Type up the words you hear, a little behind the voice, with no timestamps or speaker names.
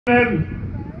To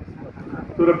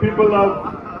the people of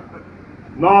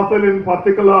North Hill in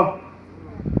particular,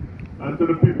 and to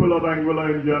the people of Anguilla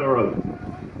in general.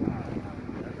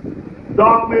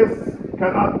 Darkness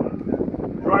cannot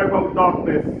drive out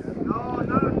darkness.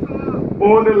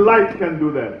 Only light can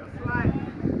do that.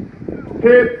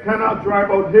 Hate cannot drive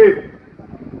out hate.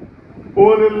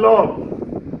 Only love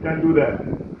can do that.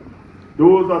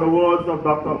 Those are the words of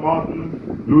Dr.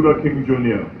 Martin Luther King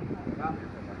Jr.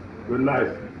 Good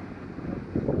night.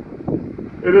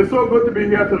 It is so good to be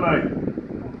here tonight.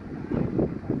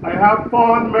 I have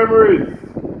fond memories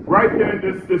right here in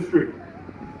this district.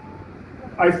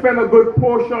 I spent a good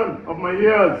portion of my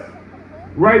years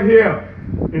right here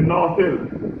in North Hill.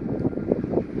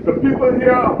 The people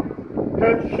here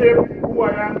helped shape who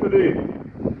I am today.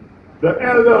 The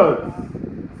elders,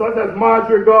 such as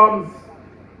Marjorie Gums,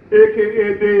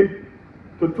 aka Dave,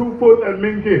 to Two Foot and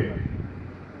Minky.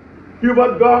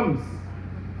 Hubert Gums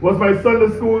was my Sunday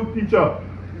school teacher,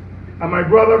 and my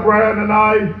brother Brian and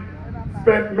I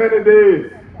spent many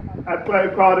days at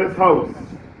Clive Carter's house.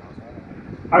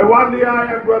 Iwandi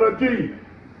and Brother G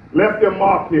left their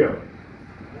mark here.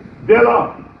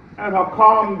 Della and her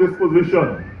calm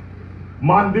disposition,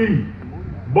 Mandy,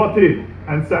 Butty,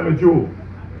 and Sammy Joe.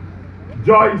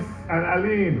 Joyce and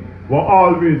Aline were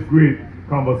always great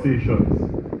conversations.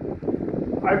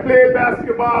 I played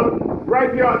basketball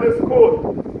right here on this court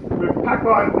with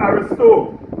Packer and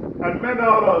Aristo and many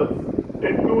others,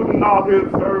 including North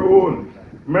Hill's very own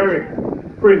Merrick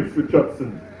Prince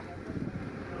Richardson.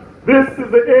 This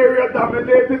is the area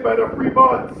dominated by the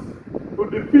Freebirds, who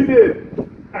defeated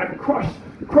and crushed.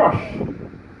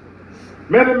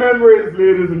 Many memories,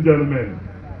 ladies and gentlemen.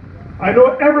 I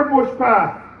know every bush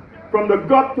path, from the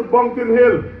gut to Bunkton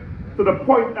Hill, to the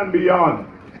point and beyond.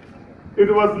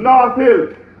 It was North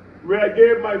Hill where I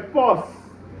gave my first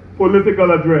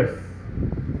political address.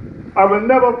 I will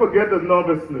never forget the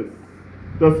nervousness,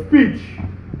 the speech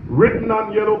written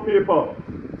on yellow paper,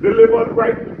 delivered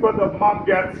right in front of Mom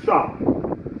Gatz's shop.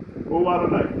 Oh, what a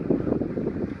night.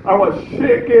 I was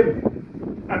shaking,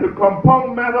 and to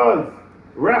compound matters,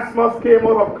 Rasmus came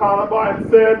out of Calabar and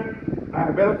said,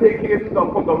 I better take him,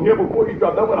 don't come down here before he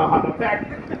dropped down with a heart attack.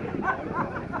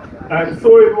 And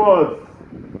so it was.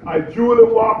 I duly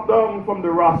walked down from the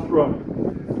rostrum.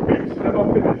 Speech never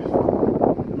finished.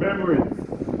 Memories.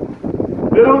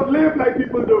 They don't live like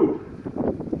people do.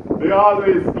 They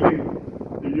always cling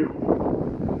to you.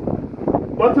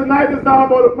 But tonight is not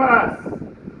about the past.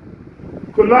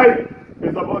 Tonight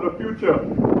is about the future.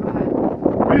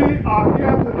 We are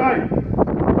here tonight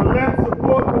to lend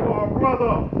support to our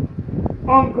brother,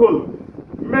 uncle,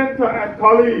 mentor, and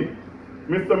colleague,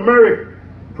 Mr. Merrick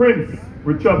Prince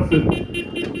Richardson.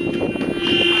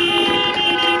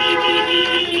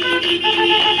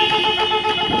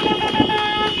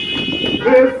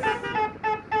 This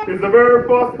is the very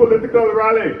first political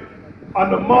rally on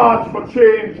the March for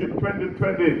Change in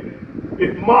 2020.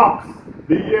 It marks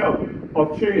the year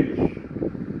of change.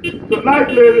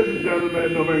 Tonight, ladies and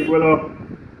gentlemen of Anguilla,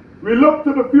 we look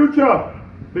to the future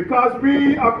because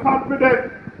we are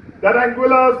confident that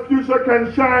Anguilla's future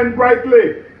can shine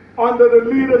brightly under the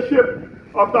leadership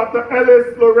of Dr.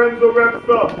 Ellis Lorenzo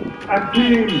Webster and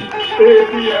Team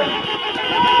APM.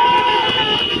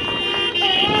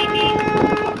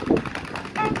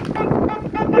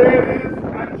 Ladies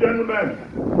and gentlemen,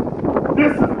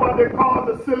 this is what they call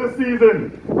the silly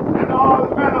season, and all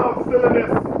manner of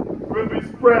silliness will be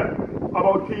spread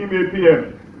about Team APM.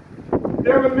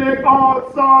 They will make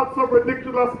all sorts of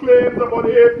ridiculous claims about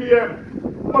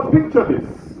APM, but picture this.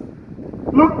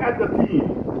 Look at the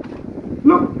team.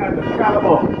 Look at the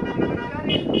caliber.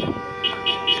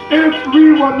 If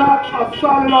we were not a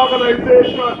solid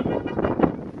organization,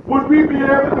 would we be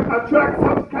able to attract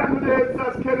such candidates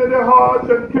as Kennedy Hodge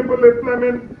and Kimberly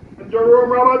Fleming and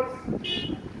Jerome Roberts?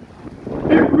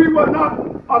 If we were not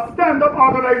a stand-up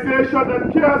organization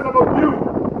that cares about you,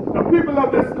 the people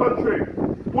of this country,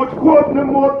 would Courtney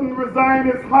Morton resign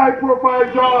his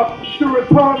high-profile job to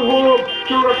return home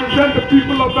to represent the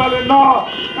people of Ballina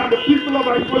and the people of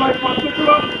Anguilla in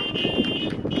particular?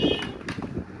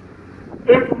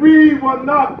 If we were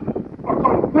not a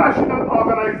compassionate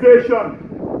organization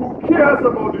who cares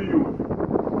about the youth,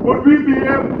 would we be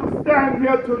able to stand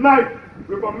here tonight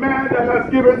with a man that has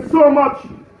given so much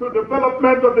to the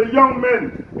development of the young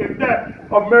men in that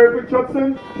of Merrick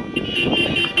Richardson?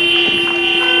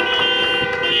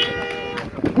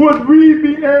 Would we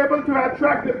be able to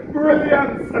attract the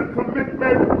brilliance and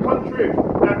commitment to the country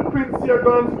that Prince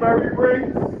Gums Mary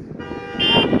brings?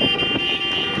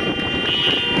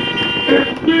 If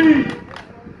we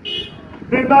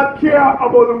did not care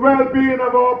about the well-being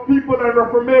of our people and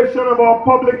reformation of our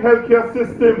public healthcare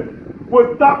system.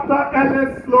 With Dr.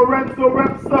 Ellis Lorenzo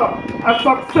Webster, a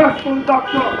successful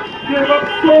doctor, gave up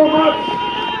so much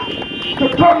to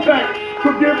come back,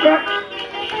 to give back.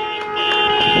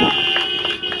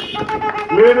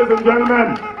 Ladies and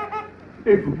gentlemen,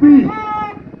 if we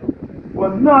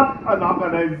were not an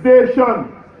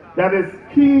organization that is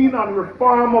keen on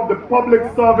reform of the public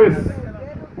service,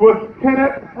 would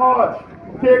Kenneth Hodge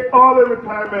take early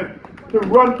retirement to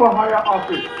run for higher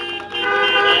office?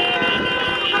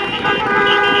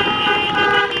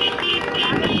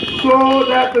 So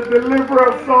that the delivery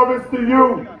of service to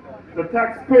you, the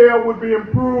taxpayer, would be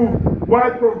improved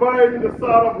while providing the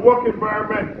sort of work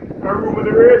environment and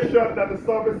remuneration that the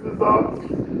service deserves.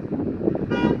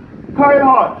 Kyle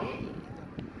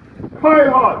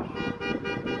Hodge,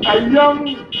 a young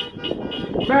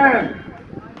man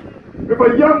with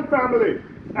a young family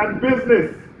and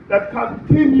business that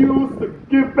continues to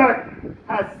give back,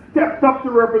 has stepped up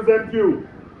to represent you,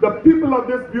 the people of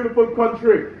this beautiful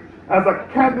country, as a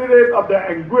candidate of the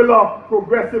Anguilla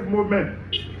Progressive Movement.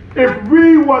 If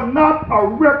we were not a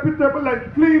reputable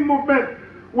and clean movement,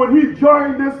 would he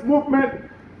join this movement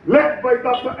led by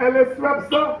Dr. Ellis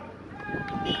Webster?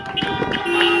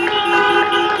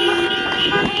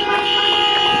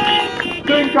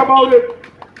 Think about it,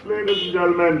 ladies and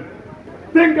gentlemen.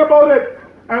 Think about it,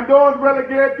 and don't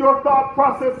relegate your thought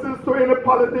processes to any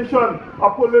politician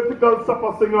or political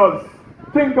supper singers.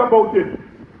 Think about it.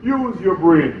 Use your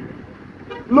brain.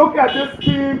 Look at this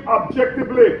team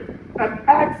objectively and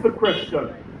ask the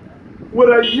question, would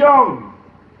a young,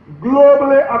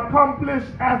 globally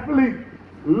accomplished athlete,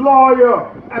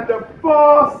 lawyer, and the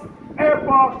first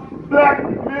ever Black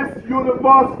Miss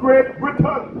Universe Great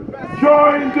Britain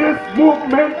join this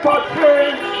movement for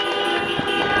change?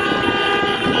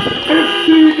 If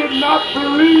she did not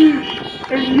believe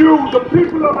in you, the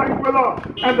people of Anguilla,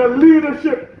 and the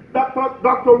leadership that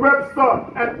Dr. Webster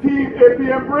and Team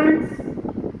APM brings,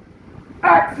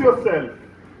 ask yourself,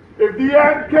 if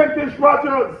Deanne Kentish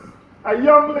Rogers, a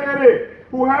young lady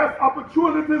who has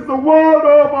opportunities the world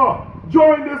over,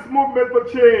 joined this movement for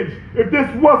change, if this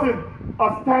wasn't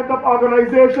a stand-up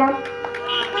organization?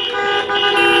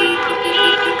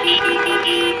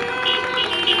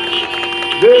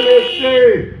 They may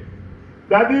say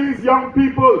that these young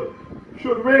people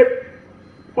should wait,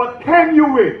 but can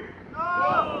you wait?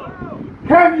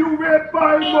 Can you wait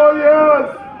 5 more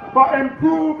years for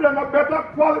improved and a better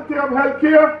quality of health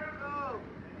care?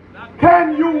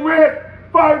 Can you wait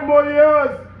 5 more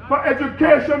years for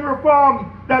education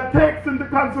reform that takes into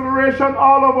consideration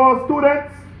all of our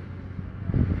students?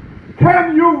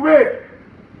 Can you wait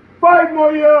 5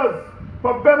 more years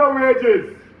for better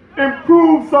wages,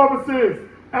 improved services,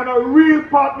 and a real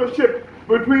partnership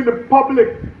between the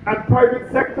public and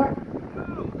private sector?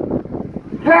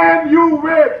 Can you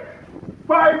wait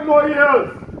 5 more years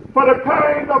for the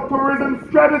kind of tourism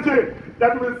strategy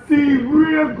that will see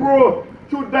real growth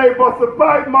through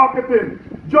diversified marketing,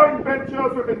 joint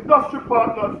ventures with industry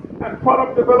partners, and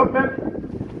product development?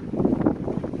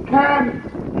 Can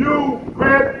you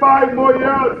wait 5 more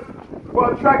years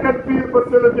for a track and field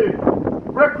facility,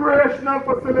 recreational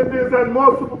facilities, and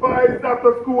more supervised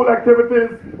after-school activities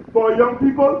for young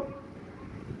people?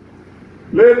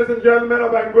 Ladies and gentlemen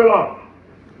of Anguilla,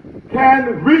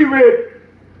 can we wait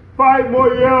 5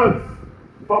 more years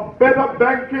for better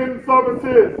banking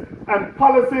services and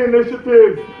policy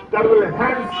initiatives that will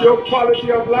enhance your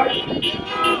quality of life?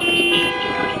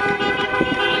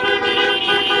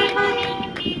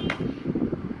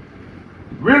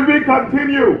 Will we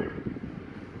continue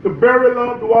to bury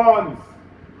loved ones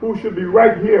who should be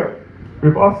right here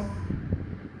with us?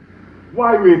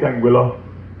 Why wait, Anguilla,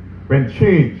 when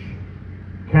change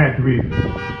can't wait?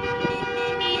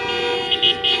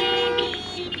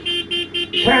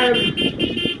 Can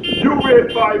you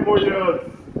wait 5 more years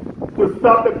to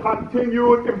stop the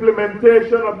continued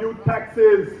implementation of new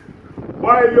taxes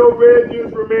while your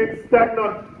wages remain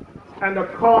stagnant and the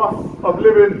cost of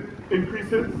living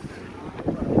increases?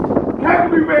 Can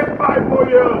we wait 5 more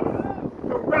years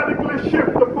to radically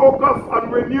shift the focus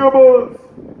on renewables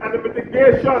and the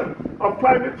mitigation of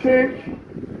climate change?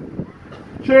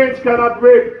 Change cannot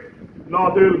wait,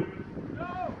 nor will.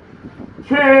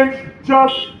 Change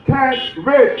just can't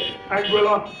wait,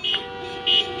 Anguilla.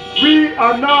 We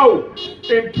are now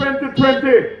in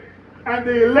 2020 and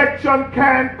the election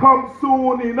can't come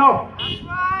soon enough.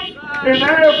 In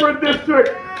every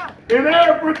district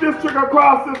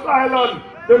across this island,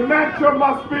 the mantra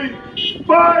must be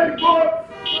 5 votes,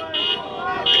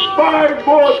 5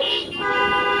 votes.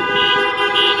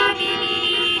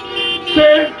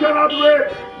 Change cannot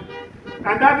wait.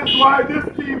 And that is why this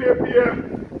team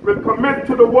APM will commit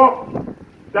to the work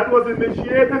that was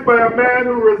initiated by a man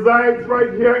who resides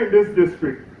right here in this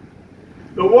district.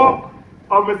 The work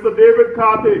of Mr. David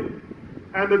Carty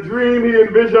and the dream he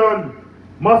envisioned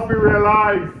must be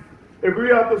realized if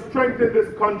we are to strengthen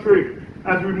this country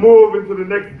as we move into the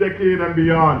next decade and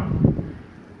beyond.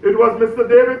 It was Mr.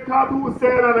 David Carty who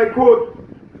said, and I quote,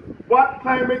 "What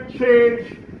climate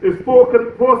change is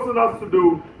forcing us to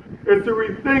do is to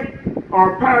rethink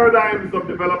our paradigms of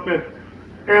development."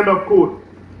 End of quote.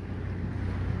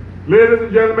 Ladies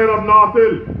and gentlemen of North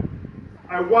Hill,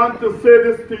 I want to say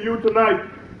this to you tonight.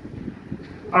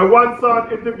 I once saw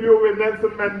an interview with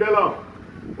Nelson Mandela,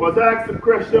 was asked a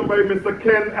question by Mr.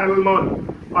 Ken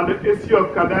Adelman on the issue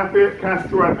of Gaddafi,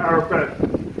 Castro, and Arafat,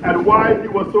 and why he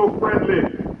was so friendly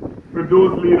with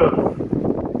those leaders.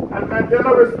 And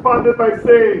Mandela responded by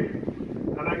saying,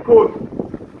 and I quote,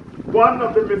 "One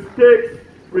of the mistakes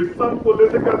which some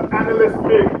political analysts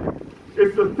make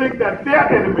is to think that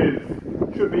their enemies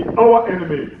should be our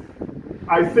enemies."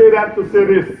 I say that to say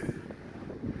this.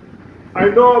 I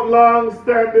know of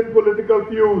long-standing political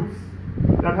feuds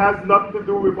that has nothing to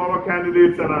do with our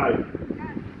candidates and I.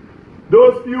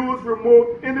 Those feuds remove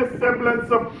any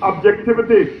semblance of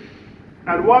objectivity.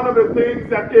 And one of the things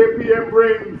that APM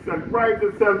brings and prides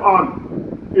itself on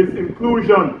is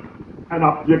inclusion and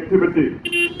objectivity.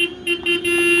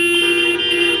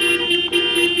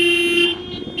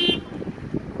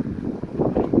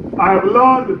 I have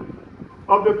learned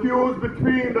of the feuds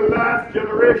between the last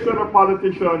generation of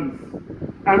politicians,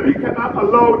 and we cannot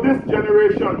allow this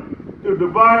generation to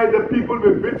divide the people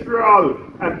with vitriol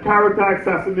and character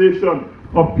assassination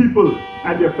of people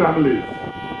and their families.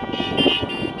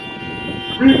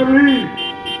 We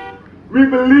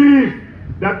believe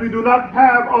that we do not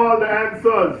have all the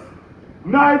answers.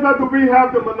 Neither do we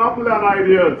have the monopoly on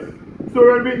ideas. So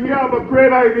when we hear of a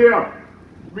great idea,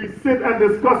 we sit and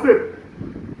discuss it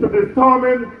to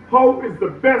determine how is the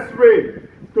best way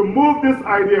to move this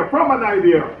idea from an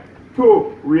idea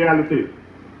to reality.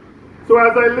 So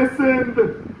as I listened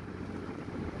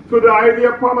to the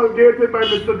idea promulgated by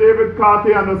Mr. David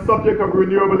Carty on the subject of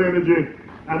renewable energy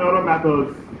and other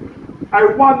matters, I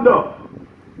wonder,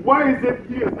 why is it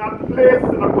he is not placed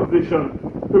in a position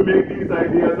to make these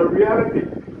ideas a reality?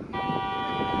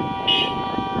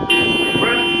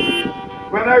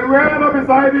 When I read of his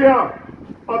idea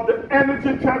of the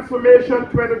Energy Transformation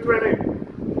 2020,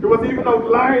 it was even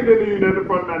outlined in the United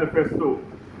Front Manifesto.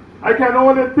 I can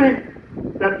only think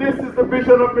that this is the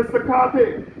vision of Mr.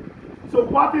 Carty. So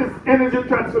what is Energy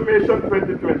Transformation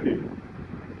 2020?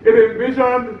 It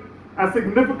envisioned a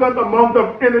significant amount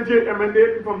of energy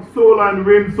emanating from solar and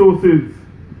wind sources,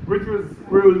 which will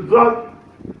result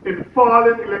in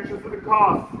falling electricity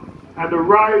costs and the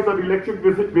rise of electric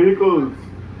vehicles,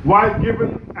 while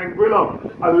giving Anguilla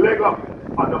a leg up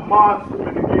on the march to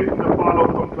mitigating the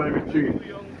fallout from climate change.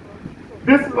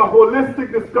 This is a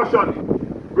holistic discussion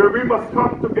where we must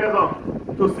come together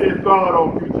to safeguard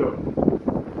our future.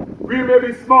 We may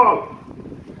be small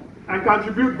and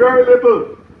contribute very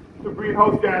little to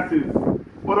greenhouse gases,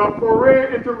 but our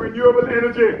foray into renewable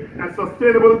energy and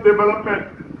sustainable development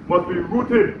must be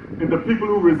rooted in the people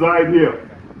who reside here.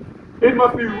 It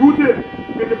must be rooted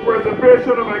in the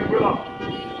preservation of Anguilla.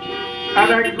 And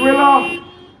Anguilla,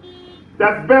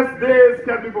 that best days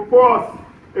can be before us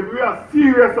if we are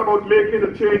serious about making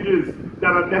the changes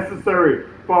that are necessary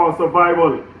for our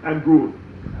survival and growth.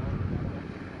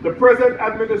 The present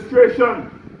administration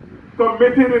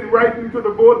committed in writing to the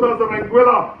voters of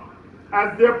Anguilla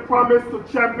as their promise to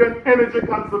champion energy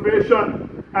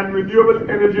conservation and renewable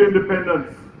energy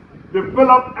independence,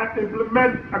 develop and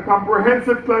implement a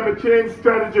comprehensive climate change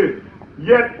strategy,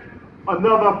 yet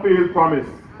another failed promise,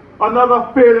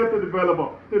 another failure to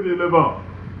deliver.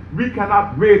 We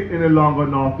cannot wait any longer,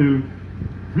 North Hill.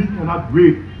 We cannot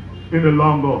wait any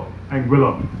longer,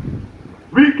 Anguilla.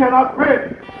 We cannot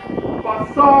wait for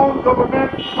sound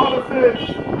government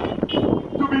policies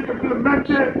to be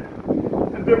implemented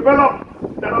and developed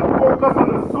that are focused on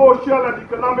the social and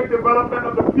economic development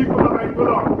of the people of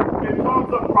Anguilla in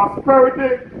terms of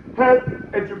prosperity, health,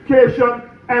 education,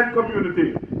 and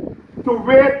community. To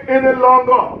wait any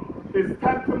longer is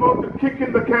tantamount to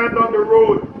kicking the can down the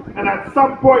road, and at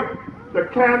some point the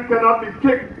can cannot be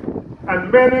kicked,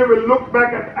 and many will look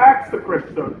back and ask the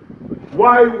question,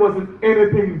 why wasn't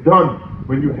anything done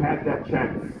when you had that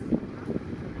chance?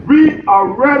 We are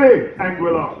ready,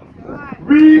 Anguilla.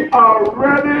 We are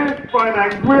ready for an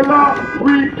Anguilla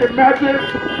reimagined.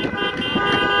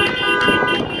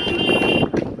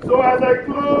 So as I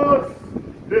close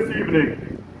this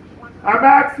evening, I'm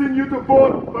asking you to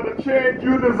vote for the change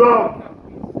you deserve.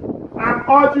 I'm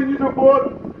urging you to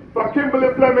vote for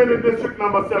Kimberly Fleming in District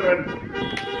Number 7.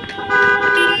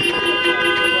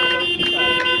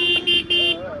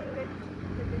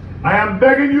 I am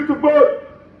begging you to vote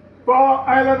for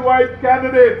island-wide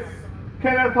candidates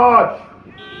Kenneth Hodge,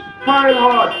 Kyle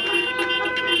Hodge,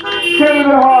 Kennedy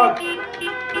Hodge,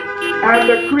 and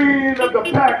the Queen of the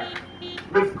Pack,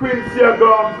 Miss Quincy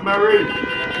Gomes Marie.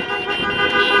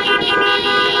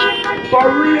 For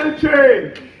real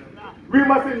change, we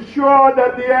must ensure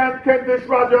that Deanne Kentish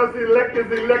Rogers is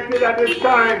elected at this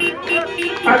time,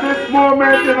 at this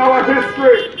moment in our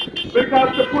history,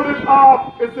 because to put it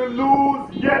off is to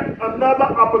lose yet another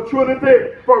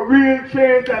opportunity for real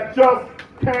change that just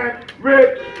can't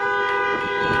wait.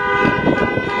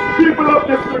 People of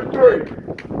District 3,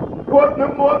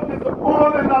 Putnam Moat is the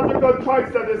only logical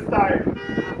choice at this time.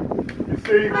 You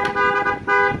see,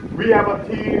 we have a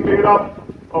team made up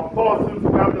of persons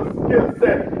who have the skill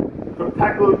set to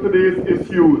tackle today's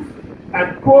issues.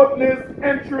 And Courtney's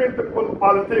entry into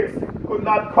politics could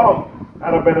not come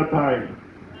at a better time.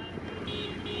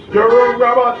 Jerome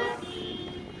Roberts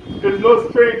is no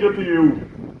stranger to you.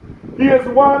 He is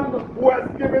one who has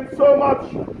given so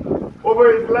much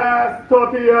over his last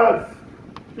 30 years.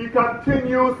 He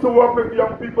continues to work with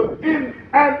young people in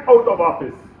and out of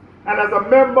office. And as a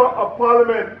member of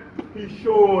parliament, he's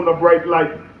shown a bright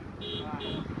light.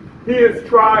 He is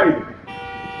tried,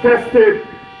 tested,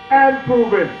 and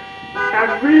proven.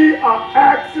 And we are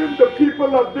asking the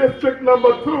people of District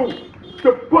Number 2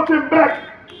 to put him back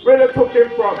where they took him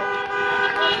from.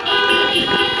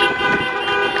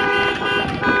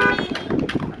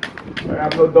 I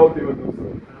have no doubt he will do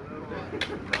so.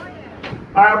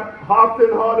 I have often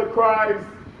heard the cries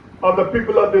of the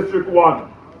people of District 1.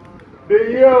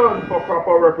 They yearn for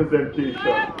proper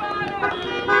representation.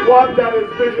 One that is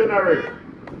visionary,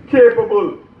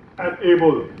 capable, and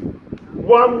able.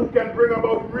 One who can bring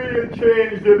about real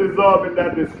change they deserve in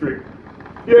that district.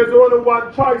 There's only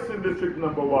one choice in District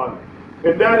Number 1,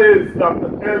 and that is Dr.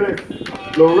 Ellis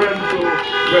Lorenzo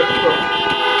Webster.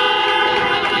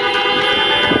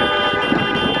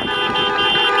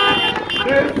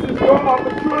 This is your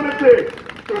opportunity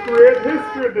to create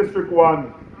history in District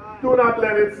 1. Do not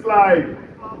let it slide.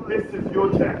 This is your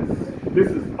chance. This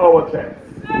is our chance.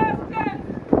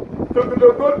 To the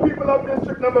good people of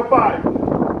District Number 5,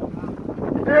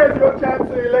 here's your chance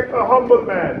to elect a humble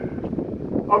man.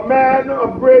 A man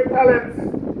of great talents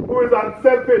who is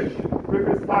unselfish with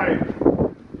his time.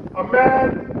 A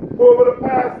man who over the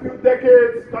past few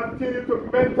decades continued to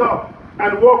mentor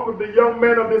and work with the young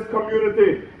men of this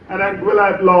community and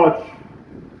Anguilla at large.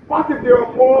 What if there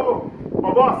were more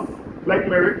of us like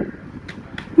Merrick?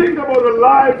 Think about the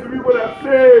lives we would have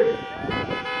saved.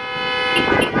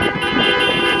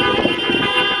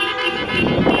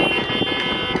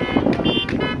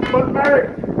 But Merrick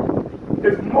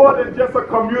is more than just a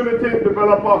community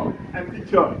developer and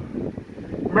teacher.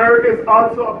 Merrick is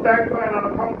also a banker and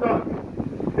an accountant.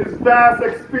 His vast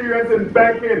experience in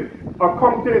banking,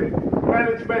 accounting,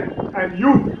 management, and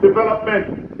youth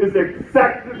development is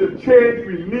exactly the change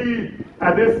we need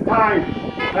at this time,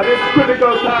 at this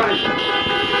critical time.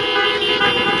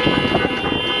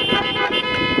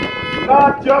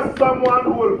 Not just someone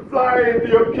who will fly into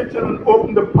your kitchen and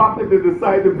open the pot if they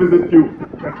decide to visit you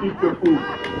and eat your food.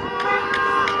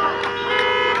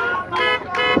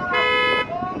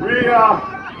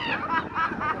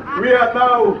 We are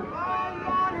now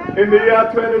in the year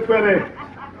 2020,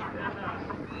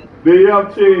 the year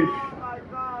of change.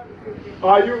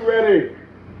 Are you ready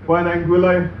for an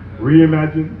Anguilla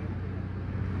reimagined?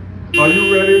 Are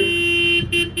you ready?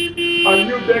 A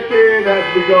new decade has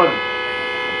begun.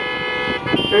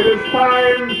 It is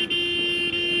time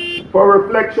for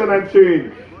reflection and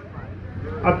change.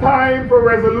 A time for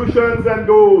resolutions and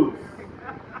goals.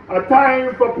 A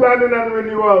time for planning and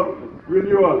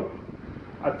renewal.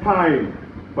 A time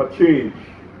for change.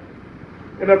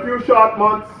 In a few short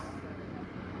months,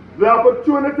 the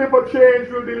opportunity for change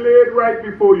will be laid right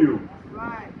before you.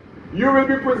 You will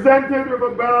be presented with a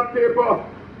ballot paper,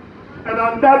 and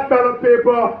on that ballot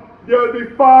paper, there will be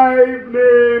 5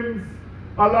 names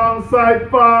alongside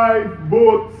 5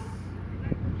 votes.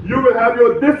 You will have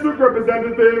your district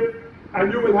representative,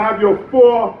 and you will have your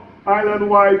 4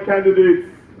 island-wide candidates.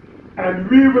 And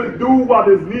we will do what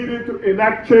is needed to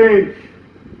enact change.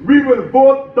 We will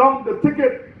vote down the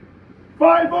ticket.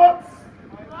 5 votes.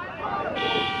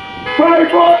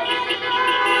 5 votes.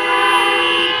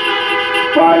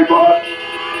 5 votes.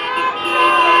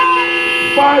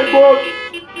 5 votes.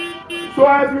 So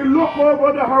as we look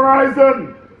over the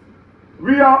horizon,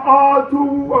 we are all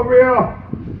too aware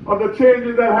of the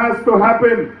changes that has to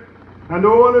happen. And the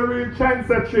only real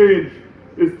chance at change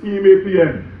is Team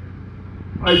APN.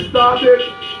 I started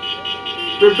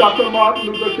with Dr. Martin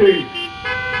Luther King,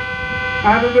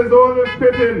 and it is only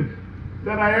fitting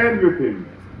that I end with him.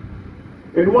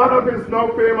 In one of his now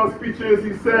famous speeches,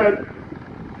 he said,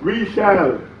 "We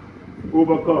shall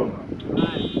overcome."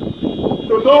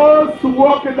 To those who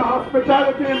work in the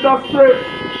hospitality industry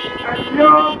and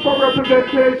yearn for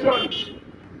representation,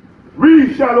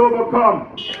 we shall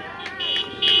overcome.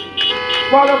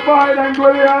 Qualified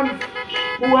Anguillians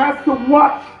who has to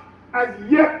watch as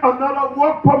yet another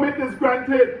work permit is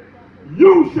granted,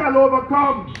 you shall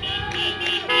overcome.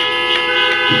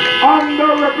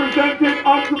 Underrepresented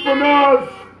entrepreneurs,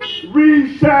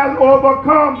 we shall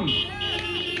overcome.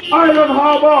 Island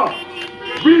Harbor,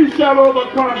 we shall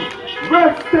overcome.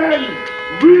 West End,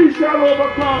 we shall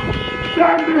overcome.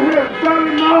 Sandy Hill,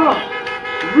 Ballina,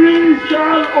 we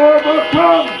shall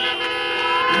overcome.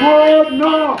 Road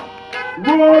North,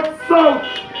 Road South,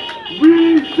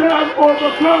 we shall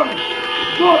overcome.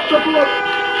 Vote the vote,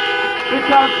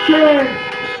 because change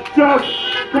just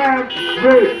can't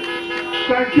wait.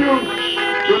 Thank you,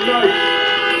 good night,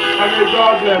 and may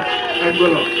God bless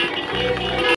Anguilla.